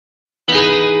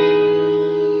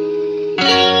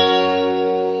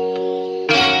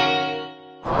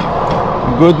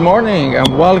Good morning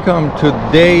and welcome to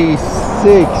day 6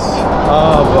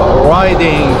 of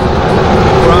riding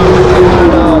from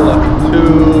Seattle to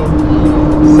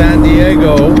San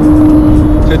Diego.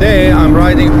 Today I'm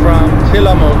riding from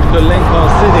Tillamook to Lincoln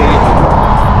City,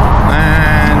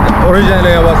 and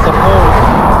originally I was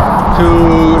supposed to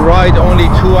ride only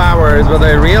 2 hours, but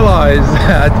I realized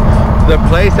that the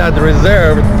place I'd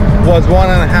reserved was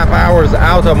 1.5 hours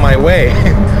out of my way.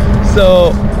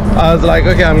 So I was like,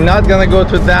 okay, I'm not gonna go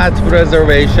to that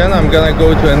reservation, I'm gonna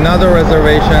go to another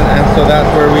reservation, and so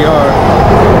that's where we are.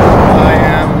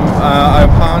 I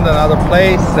found another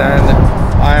place and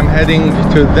I am heading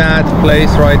to that place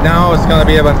right now. It's gonna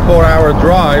be about a 4-hour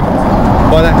drive,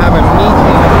 but I have a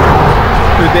meeting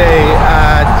today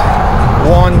at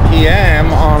 1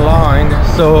 p.m. online,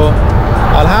 so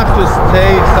I'll have to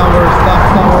stay somewhere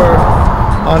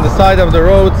on the side of the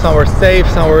road, somewhere safe,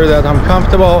 somewhere that I'm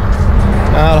comfortable.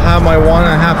 I'll have my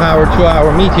 1.5 hour, 2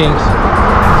 hour meetings.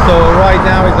 So right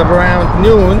now it's around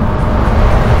noon,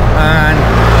 and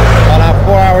I'll have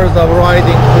 4 hours of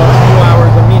riding plus 2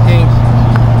 hours of meetings,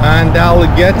 and that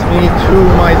will get me to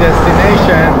my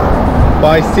destination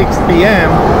by 6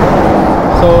 p.m.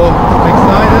 So I'm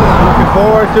excited, I'm looking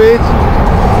forward to it,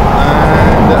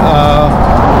 and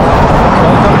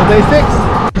welcome to day 6.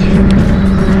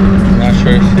 Not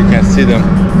sure if you can see them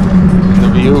in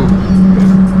the view.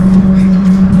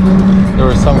 There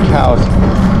were some cows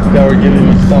that were giving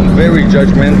me some very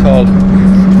judgmental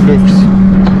looks.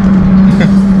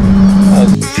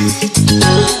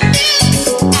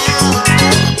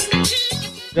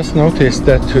 Just noticed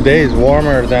that today is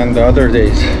warmer than the other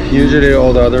days. Usually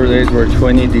all the other days were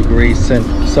 20 degrees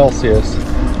Celsius,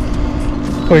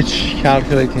 which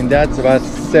calculating that's about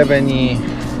 70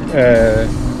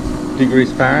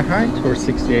 degrees Fahrenheit or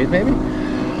 68 maybe.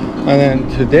 And then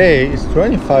today is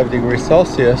 25 degrees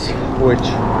Celsius, which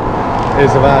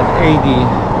is about 80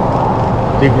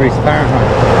 degrees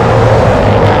Fahrenheit.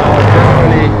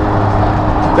 Generally,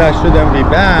 that shouldn't be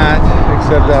bad,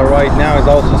 except that right now it's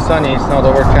also sunny. It's not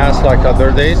overcast like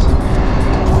other days.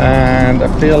 And I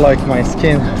feel like my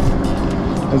skin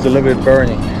is a little bit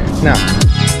burning. Now,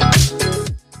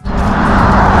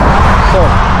 so,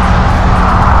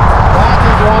 that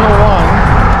is 101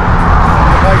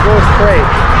 if I go straight.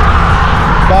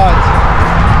 But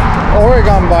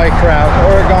Oregon bike route,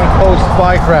 Oregon Coast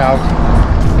bike route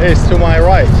is to my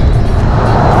right,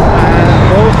 and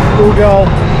both Google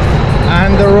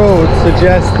and the road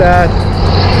suggest that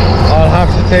I'll have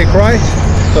to take right.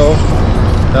 So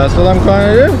that's what I'm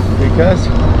going to do, because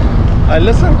I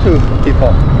listen to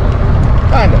people,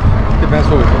 kind of, depends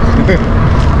who it is.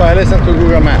 But I listen to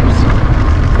Google Maps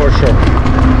for sure.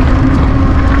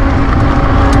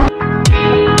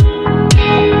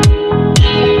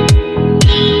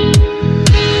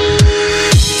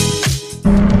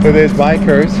 Today's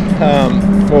bikers,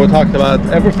 we talked about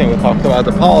everything. We talked about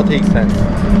the politics and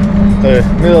the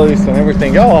Middle East and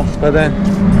everything else, but then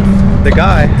the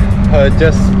guy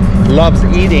just loves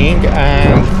eating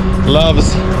and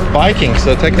loves biking.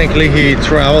 So technically he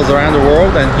travels around the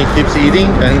world and he keeps eating,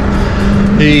 and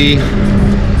his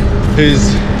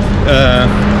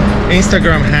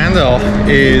Instagram handle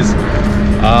is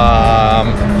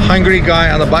hungry guy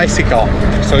on a bicycle.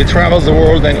 So he travels the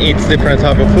world and eats different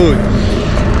type of food.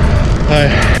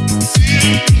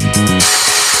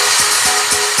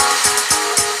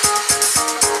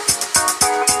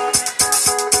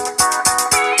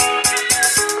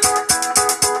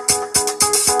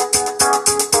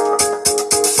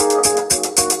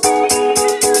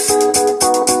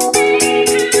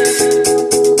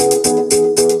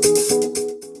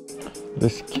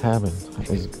 This cabin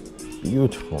is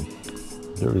beautiful.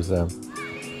 There is a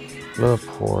little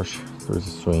porch, there's a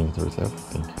swing, there's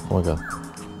everything. Oh my god,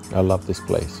 I love this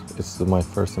place. It's my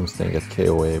first time staying at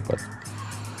KOA, but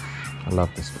I love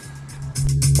this.